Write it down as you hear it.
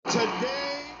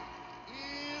Today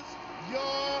is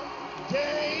your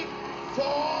day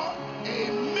for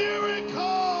a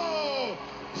miracle.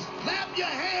 Clap your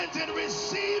hands and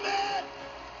receive it.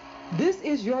 This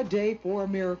is your day for a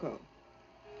miracle.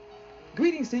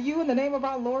 Greetings to you in the name of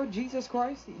our Lord Jesus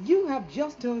Christ. You have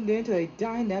just tuned in to a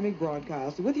dynamic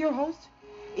broadcast with your host,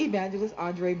 Evangelist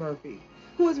Andre Murphy,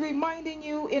 who is reminding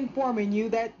you, informing you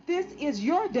that this is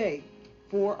your day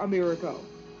for a miracle.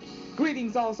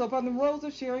 Greetings also from the Rose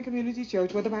of Sharon Community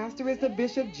Church, where the pastor is the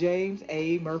Bishop James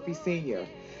A. Murphy Sr.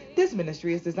 This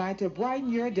ministry is designed to brighten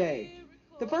your day.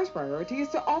 The first priority is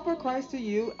to offer Christ to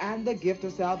you and the gift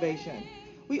of salvation.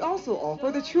 We also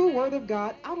offer the true Word of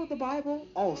God out of the Bible,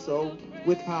 also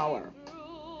with power.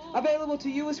 Available to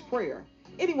you is prayer.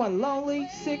 Anyone lonely,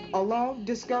 sick, alone,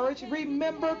 discouraged,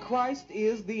 remember Christ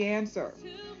is the answer.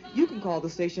 You can call the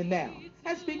station now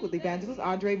and speak with Evangelist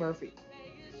Andre Murphy.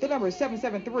 The number is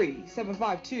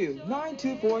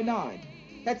 773-752-9249.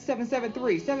 That's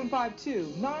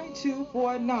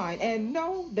 773-752-9249. And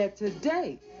know that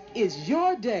today is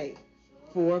your day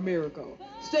for a miracle.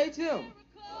 Stay tuned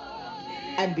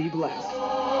and be blessed.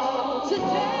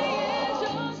 Today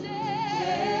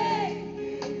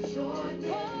is your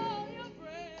day.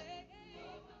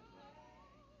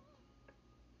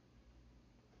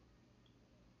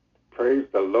 Praise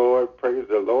the Lord, praise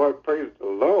the Lord, praise the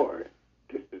Lord.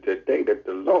 This is the day that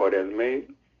the Lord has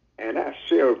made, and I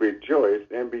shall rejoice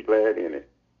and be glad in it.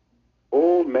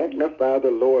 Oh, magnify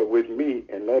the Lord with me,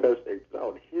 and let us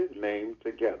exalt his name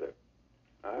together.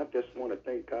 I just want to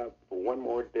thank God for one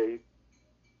more day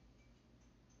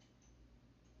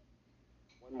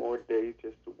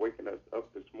just to waking us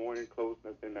up this morning, closing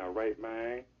us in our right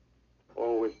mind.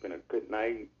 Oh, it's been a good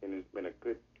night, and it's been a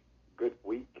good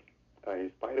week.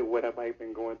 In spite of what I might have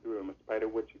been going through, and in spite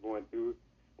of what you're going through,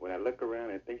 when I look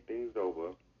around and think things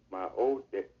over, my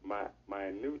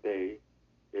new day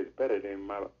is better than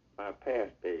my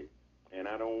past day, and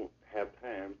I don't have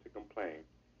time to complain.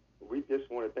 We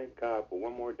just want to thank God for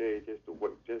one more day just to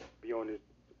work, just be on this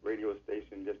radio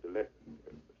station, just to let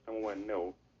someone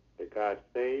know that God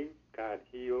saves, God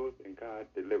heals, and God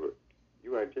delivers.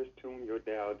 You are just tuning your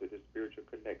dial to the spiritual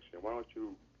connection. Why don't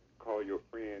you call your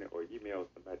friend or email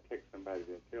somebody, text somebody,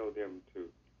 and tell them to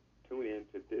tune in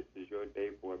to This Is Your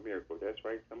Day for a Miracle. That's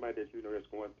right. Somebody that you know that's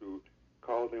going through,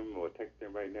 call them or text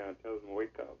them right now and tell them to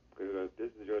wake up, because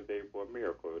this is your day for a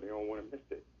miracle. They don't want to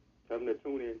miss it. Tell them to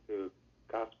tune in to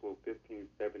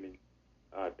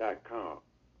gospel1570.com.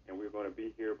 And we're going to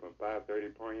be here from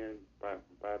 5:30 praying, from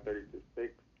 5:30 to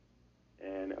 6.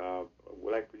 And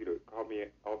we'd like for you to call me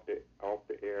off the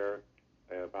air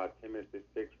about 10 minutes to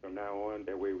 6 from now on.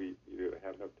 That way you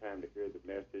have enough time to hear the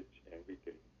message, and we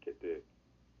can get the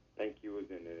thank yous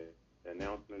and the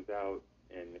announcements out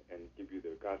and give you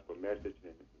the gospel message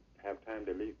and have time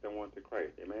to lead someone to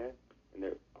Christ. Amen? And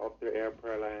the off-the-air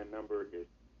prayer line number is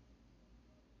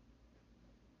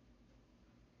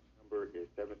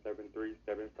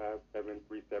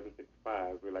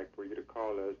 773-757-3765. We'd like for you to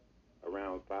call us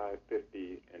around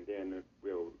 5:50, and then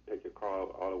we'll take your call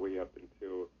all the way up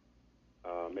until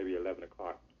maybe 11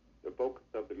 o'clock. The focus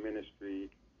of the ministry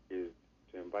is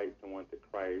to invite someone to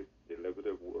Christ, deliver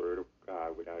the word of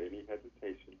God without any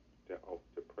hesitation, to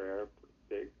offer prayer for the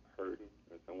sick, hurting,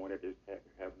 and someone that is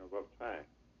having a rough time.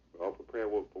 We offer prayer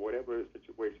for whatever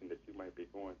situation that you might be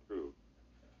going through,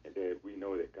 and that we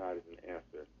know that God is an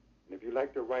answer. And if you'd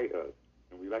like to write us,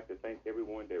 and we'd like to thank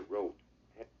everyone that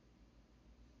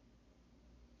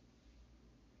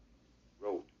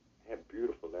had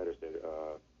beautiful letters that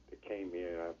came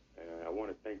in. And I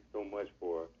want to thank so much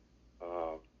for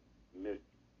Miss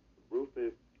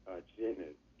Rufus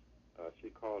Jennings. She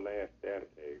called last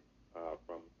Saturday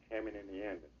from Hammond,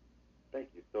 Indiana.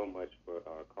 Thank you so much for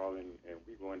calling, and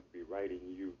we're going to be writing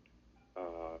you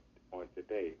on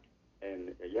today.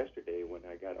 And yesterday, when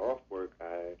I got off work,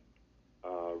 I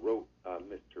wrote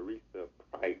Miss Teresa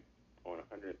Price on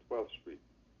 112th Street.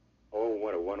 Oh,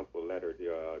 what a wonderful letter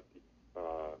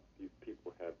these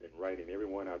people have been writing.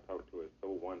 Everyone I talked to is so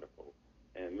wonderful.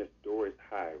 And Miss Doris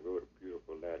High wrote a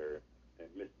beautiful letter. And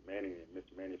Miss Manning and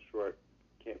Mr. Manning Short,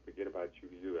 can't forget about you.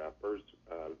 You're our first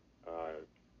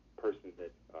person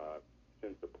that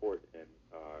sent support and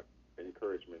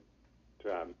encouragement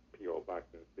to our P.O.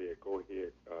 box and said, go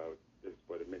ahead, this is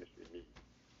for the ministry needs.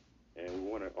 And we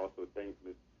want to also thank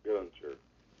Ms. Billinger.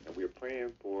 And we're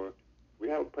praying for, we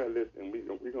have a prayer list, and we're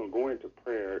going to go into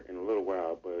prayer in a little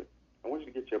while, but I want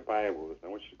you to get your Bibles. I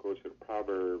want you to go to the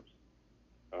Proverbs,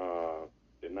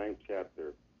 the 9th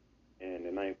chapter, and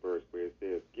the 9th verse, where it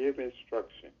says, give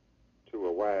instruction to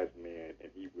a wise man,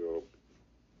 and he will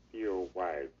feel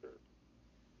wiser.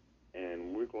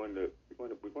 And we're going to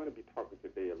we're going to be talking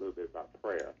today a little bit about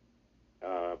prayer.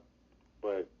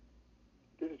 But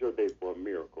this is your day for a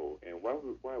miracle. And while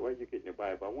you're getting your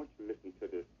Bible, I want you to listen to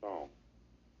this song.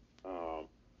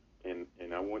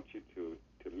 And I want you to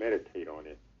meditate on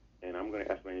it. And I'm going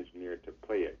to ask my engineer to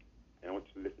play it. And I want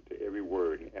you to listen to every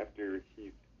word. And after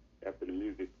the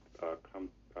music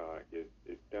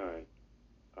is done,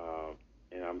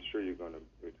 and I'm sure it's going to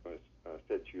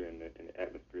set you in the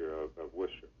atmosphere of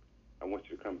worship. I want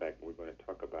you to come back and we're going to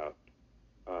talk about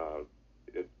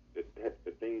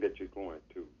the thing that you're going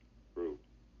through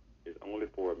is only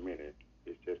for a minute.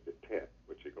 It's just a test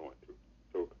what you're going through.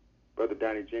 So, Brother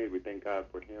Donnie James, we thank God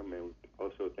for him, and we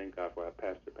also thank God for our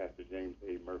pastor, Pastor James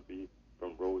A. Murphy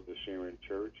from Rose of Sharon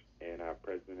Church, and our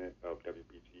president of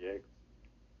WBGX,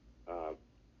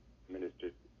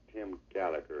 Minister Tim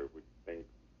Gallagher. We thank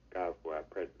God for our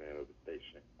president of the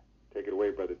station. Take it away,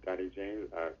 Brother Donnie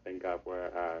James. I thank God for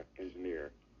our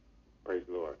engineer. Praise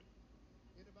the Lord.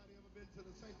 Anybody ever been to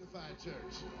the Sanctified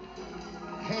Church?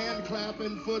 Hand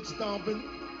clapping, foot stomping.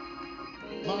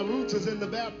 My roots is in the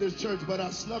Baptist church, but I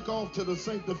snuck off to the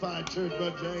Sanctified Church,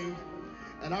 Brother James.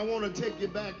 And I want to take you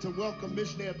back to Welcome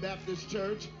Missionary Baptist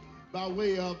Church by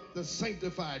way of the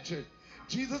Sanctified Church.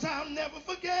 Jesus, I'll never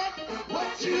forget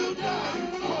what you've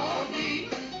done for me.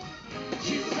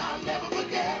 Jesus, I'll never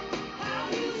forget how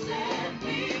you set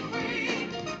me free.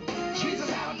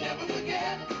 Jesus, I'll never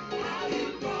forget how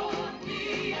you brought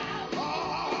me out.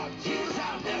 Oh, Jesus,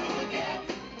 I'll never forget.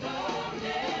 No,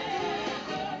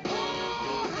 never.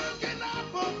 Oh, how can I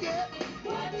forget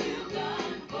what you've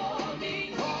done for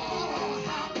me? Oh,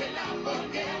 how can I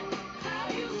forget how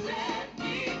you set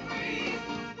me free?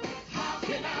 How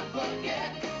can I forget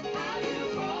how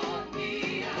you brought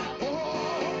me out? Oh,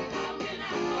 how can I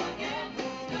forget?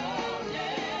 No,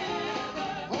 never.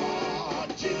 Oh,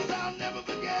 Jesus,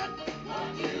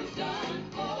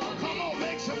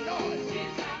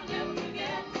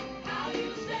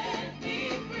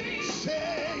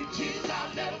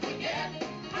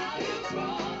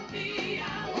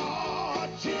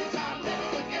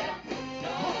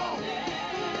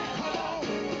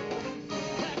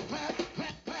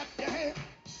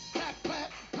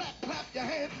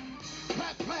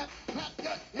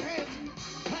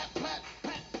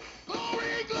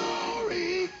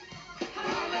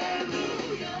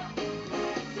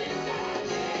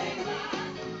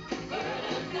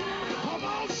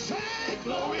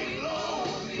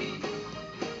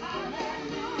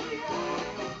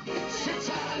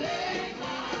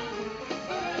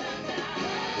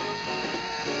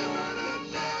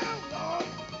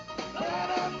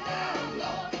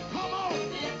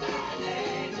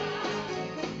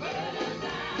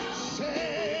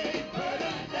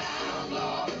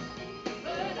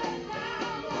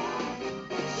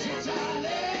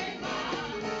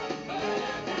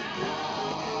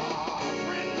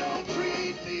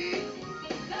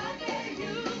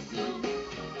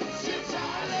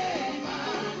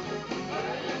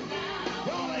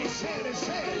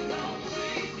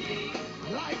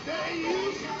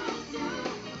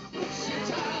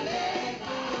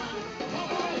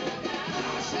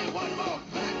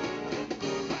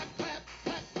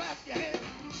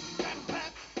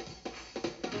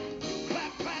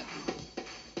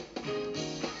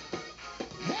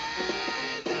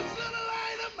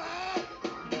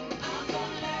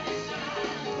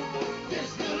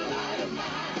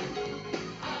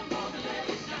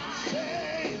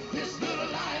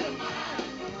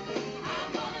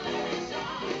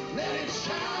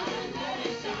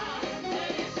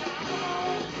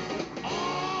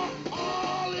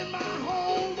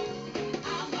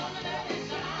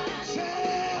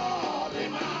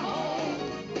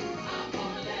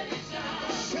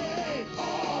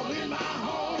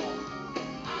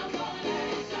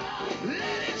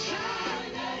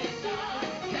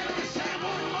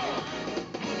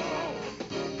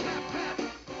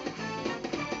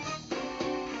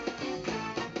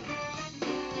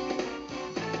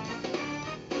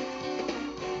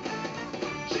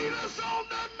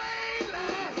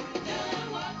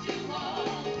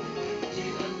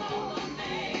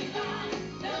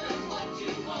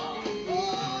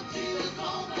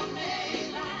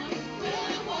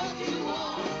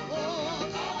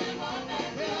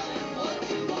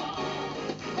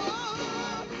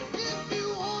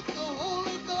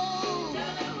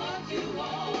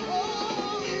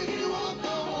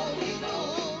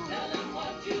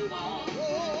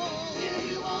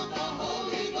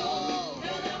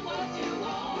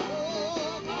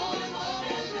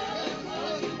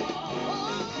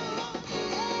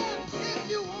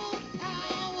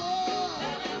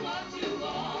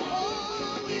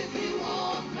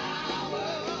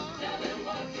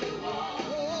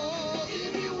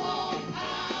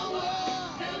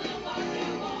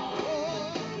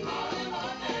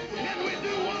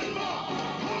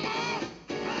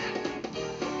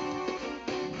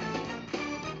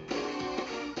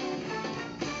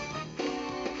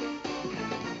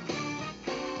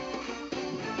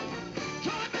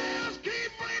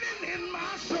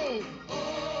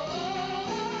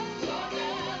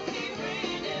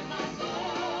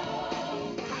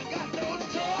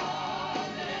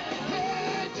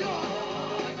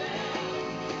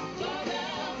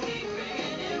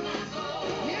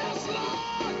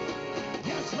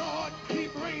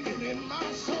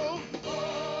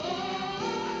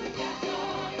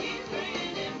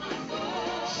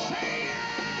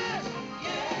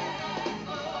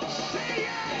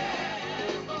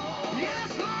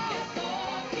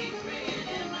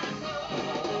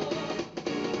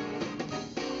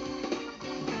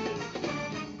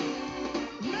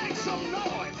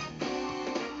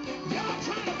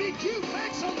 trying to be cute,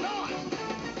 make some noise.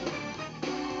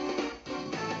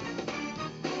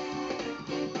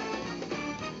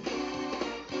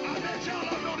 I bet y'all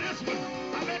don't know this one.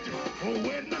 I bet you. Oh,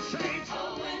 when the saints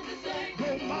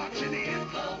go marching in.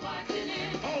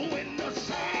 Oh, when the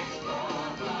saints go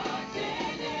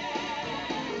marching in.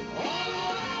 Oh,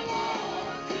 Lord, I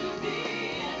want to be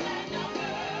in that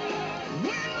number.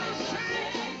 When the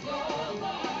saints go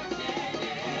marching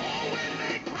in. Oh, when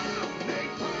they crown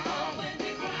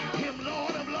him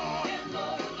Lord of Lords.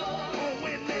 Oh,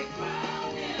 when they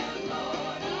crown him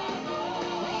Lord of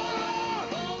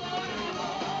Lords. Oh, Lord, I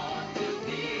want to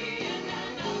be in that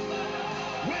number.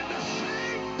 When the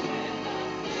saints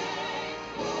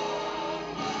go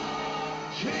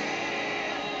marching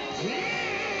in.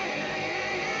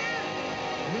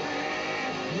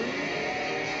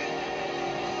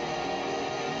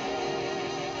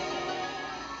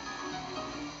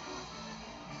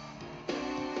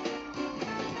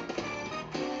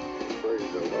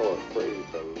 Praise the Lord. Praise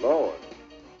the Lord.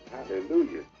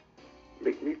 Hallelujah.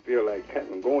 Make me feel like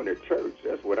going to church.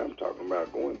 That's what I'm talking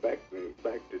about. Going back to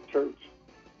church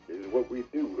is what we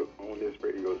do on this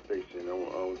radio station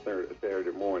on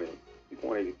Saturday morning. You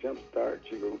want to jumpstart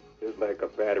you. It's like a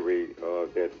battery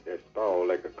that's stalled,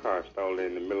 like a car stalled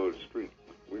in the middle of the street.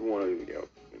 We want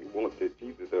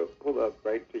Jesus to pull up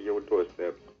right to your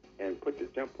doorstep and put the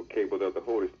jumper cable of the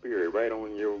Holy Spirit right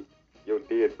on your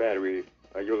dead battery.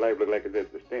 Your life look like it's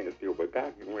at the standstill, but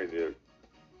God is ready to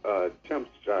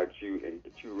jumpstart you and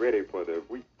get you ready for the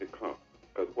week to come.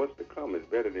 Because what's to come is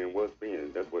better than what's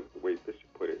been. That's what the way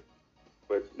Bishop put it.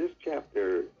 But this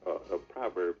chapter of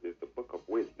Proverbs is the book of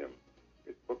wisdom.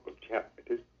 This book of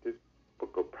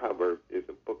Proverbs is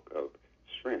a book of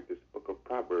strength. This book of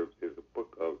Proverbs is a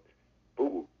book of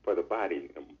food for the body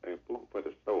and food for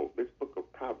the soul. This book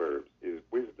of Proverbs is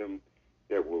wisdom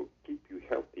that will keep you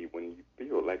healthy when you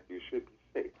feel like you should be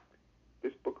sick.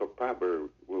 This book of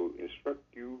Proverbs will instruct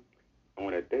you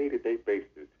on a day-to-day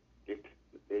basis.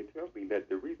 They tell me that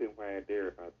the reason why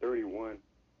there are 31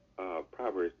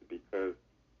 Proverbs is because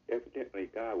evidently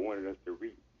God wanted us to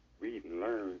read and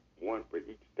learn one for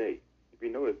each day. If you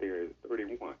notice, there is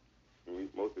 31.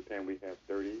 Most of the time we have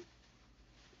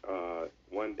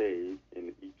 31 days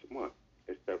in each month,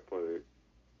 except for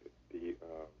the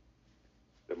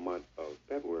month of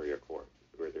February, of course,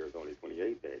 where there's only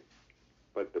 28 days.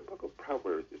 But the book of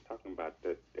Proverbs is talking about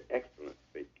the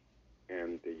excellency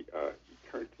and the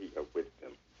eternity of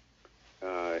wisdom.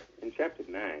 In chapter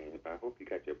 9, I hope you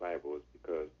got your Bibles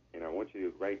and I want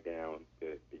you to write down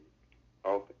the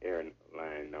off-air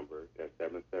line number. That's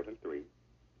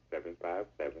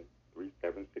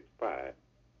 773-757-3765.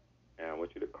 And I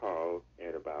want you to call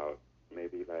at about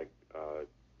maybe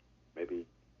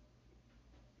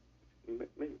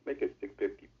make it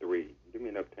 6:53. Give me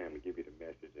enough time to give you the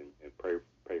message and pray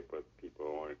for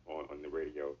people on the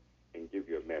radio and give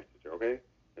you a message, okay?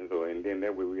 And then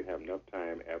that way we have enough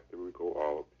time after we go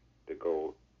off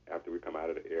after we come out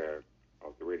of the air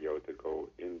off the radio to go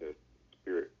in the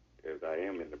spirit, as I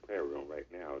am in the prayer room right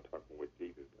now talking with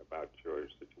Jesus about your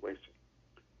situation.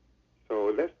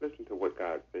 So let's listen to what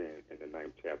God's saying in the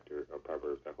 9th chapter of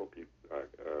Proverbs. I hope you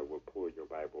will pull your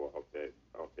Bible off that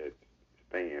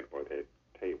stand or that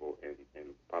table and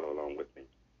follow along with me.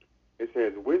 It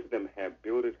says, wisdom have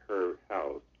builded her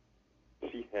house.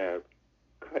 She have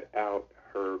cut out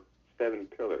her 7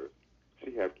 pillars.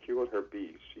 She have cured her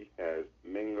bees. She has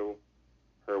mingled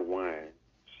her wine.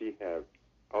 She have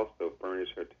also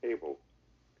furnished her table.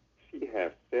 She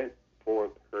have set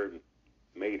forth her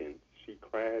maidens. She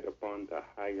cried upon the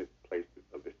highest places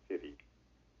of the city.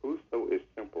 Whoso is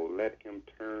simple, let him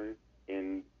turn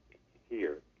in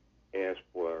here. As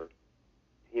for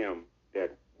him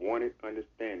that wanted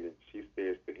understanding, she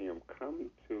says to him, come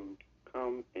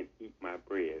and eat my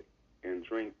bread and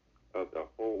drink of the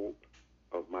whole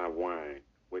of my wine,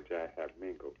 which I have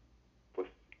mingled.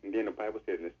 And then the Bible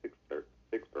says in the 6th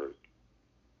verse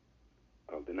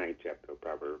of the 9th chapter of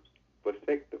Proverbs,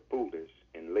 forsake the foolish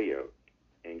and live,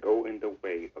 and go in the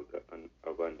way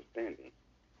of understanding.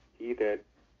 He that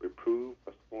reprove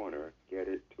a scorner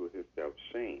getteth to himself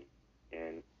shame,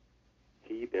 and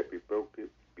he that rebuketh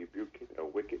a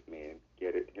wicked man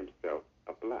getteth himself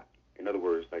a blot. In other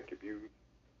words, like if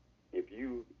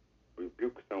you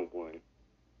rebuke someone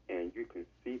and you can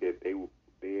see that they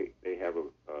have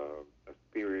a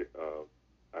spirit of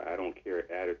I don't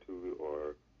care attitude,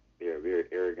 or they're very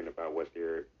arrogant about what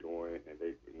they're doing, and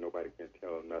they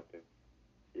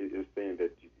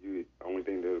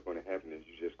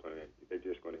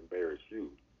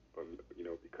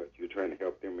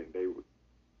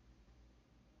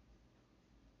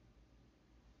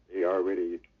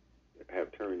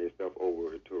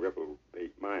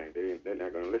they're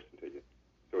not going to listen to you.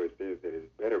 So it says that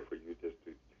it's better for you just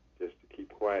to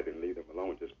keep quiet and leave them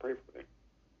alone. Just pray for them.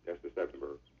 That's the 7th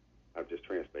verse. I'm just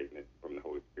translating it from the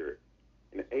Holy Spirit.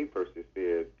 In the 8th verse, it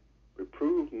says,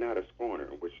 reprove not a scorner,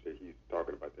 which he's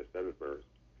talking about the 7th verse.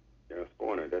 A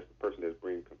scorner, that's the person that's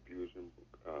bringing confusion,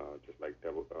 just like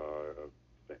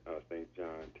St.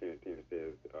 John 10:10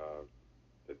 says,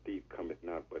 the thief cometh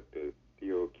not but to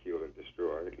steal, kill, and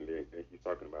destroy. And then he's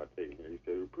talking about Satan here. He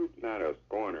says, reprove not a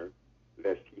scorner,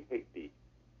 lest he hate thee,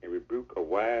 and rebuke a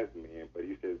wise man. But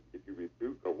he says, if you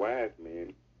rebuke a wise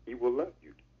man, he will love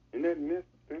you. Isn't that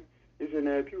interesting? He said,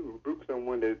 now if you rebuke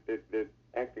someone that's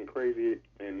acting crazy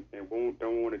and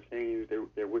don't want to change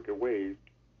their wicked ways,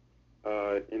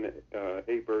 in the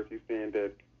 8th verse, he's saying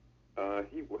that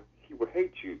he will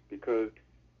hate you because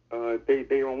they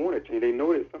don't want to change. They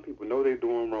know that some people know they're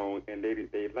doing wrong, and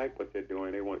they like what they're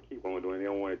doing. They want to keep on doing. They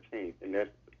don't want to change, and that's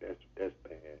bad.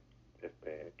 That's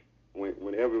bad.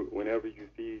 Whenever you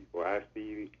see or I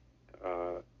see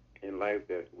in life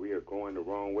that we are going the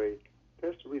wrong way,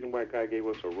 that's the reason why God gave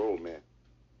us a roadmap,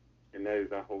 and that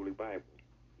is our Holy Bible.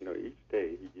 Each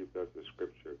day He gives us a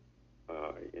scripture.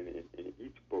 In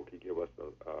each book, He gives us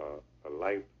a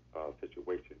life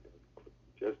situation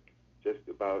just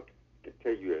about to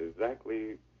tell you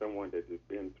exactly someone that has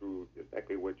been through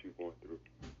exactly what you're going through.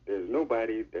 There's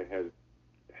nobody that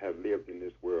have lived in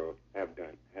this world, have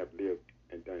lived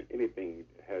and done anything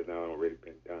that has not already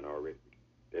been done already,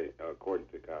 according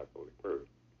to God's holy word.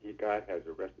 God has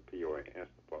a recipe or an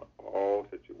answer for all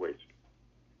situations.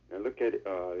 Now look at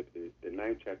the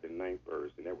 9th chapter, 9th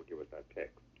verse, and that will give us our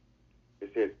text.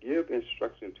 It says, give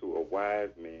instruction to a wise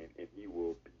man, and he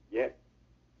will be yet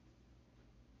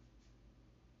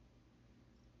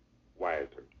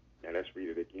wiser. Now let's read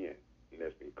it again, and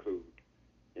let's include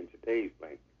in today's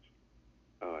language.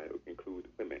 It will include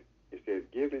women. It says,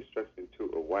 give instruction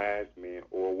to a wise man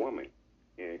or woman,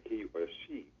 and he or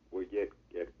she will yet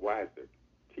get wiser.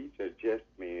 Teach a just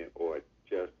man or a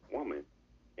just woman,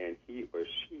 and he or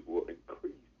she will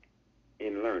increase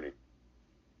in learning.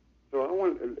 So I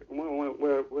want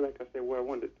like I said, what I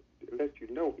wanted to let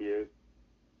you know is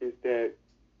that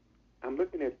I'm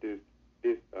looking at this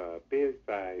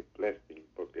bedside blessing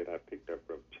book that I picked up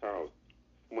from Charles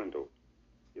Swindoll.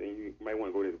 You might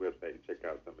want to go to his website and check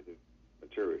out some of his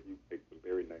material. He makes some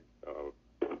very nice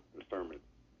sermons.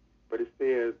 But it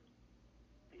says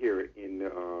here in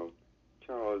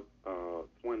Charles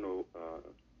Swindoll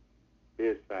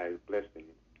bedside blessing,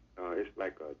 it's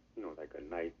like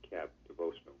a nightcap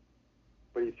devotional.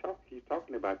 But he's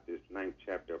talking about this 9th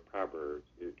chapter of Proverbs,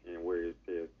 and where it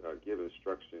says, give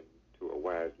instruction to a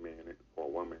wise man or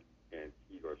woman, and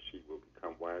he or she will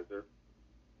become wiser.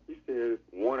 He says,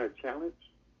 want a challenge?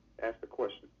 Ask the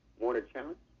question. Want a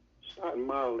challenge? Start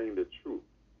modeling the truth,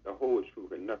 the whole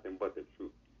truth, and nothing but the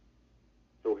truth.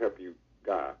 So help you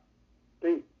God.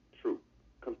 Think truth.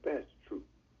 Confess truth.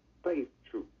 Faith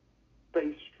truth.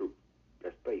 Face truth.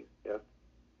 That's faith.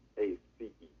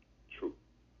 F-A-C-E. Truth.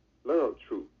 Love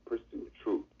truth. Pursue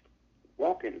truth.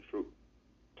 Walk in truth.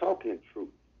 Talk in truth.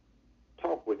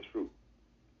 Talk with truth.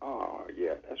 Oh,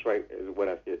 yeah, that's right, is what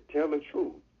I said. Tell the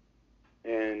truth.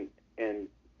 And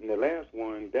the last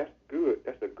one, that's good.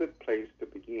 That's a good place to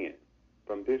begin.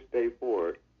 From this day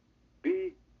forward,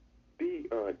 be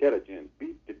diligent,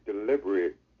 be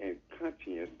deliberate and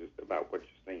conscientious about what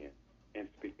you're saying, and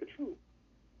speak the truth.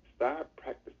 Start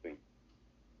practicing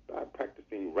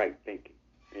right thinking,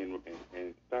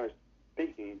 and start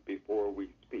thinking before we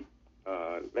speak.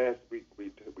 Last week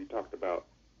we talked about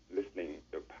listening,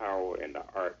 the power and the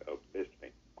art of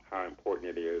listening, how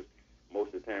important it is.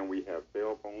 Most of the time we have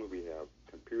cell phones, we have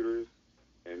computers,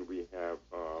 and we have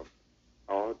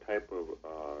all type of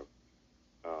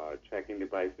tracking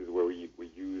devices where we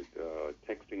use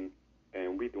texting,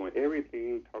 and we doing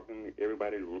everything, talking,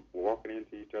 everybody walking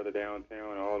into each other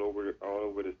downtown, all over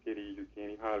the city. You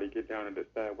can't hardly get down to the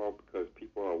sidewalk because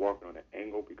people are walking on an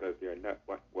angle because they are not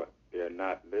they are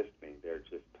not listening. They're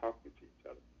just talking to each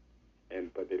other,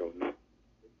 but they don't know.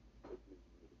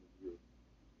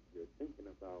 You're thinking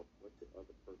about what the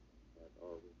other person has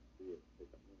already did.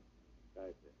 Take a minute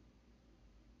to digest.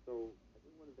 So I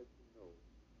just want to let you know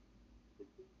the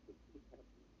truth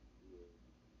happening is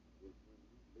when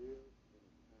we live in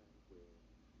a time where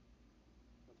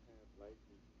sometimes life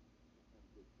is sometimes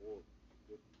gets bored,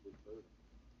 gets burden,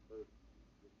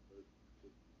 gets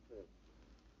stressed,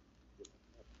 gets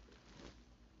unhappy,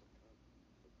 sometimes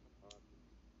become hard.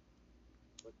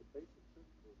 But the basic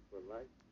principles for life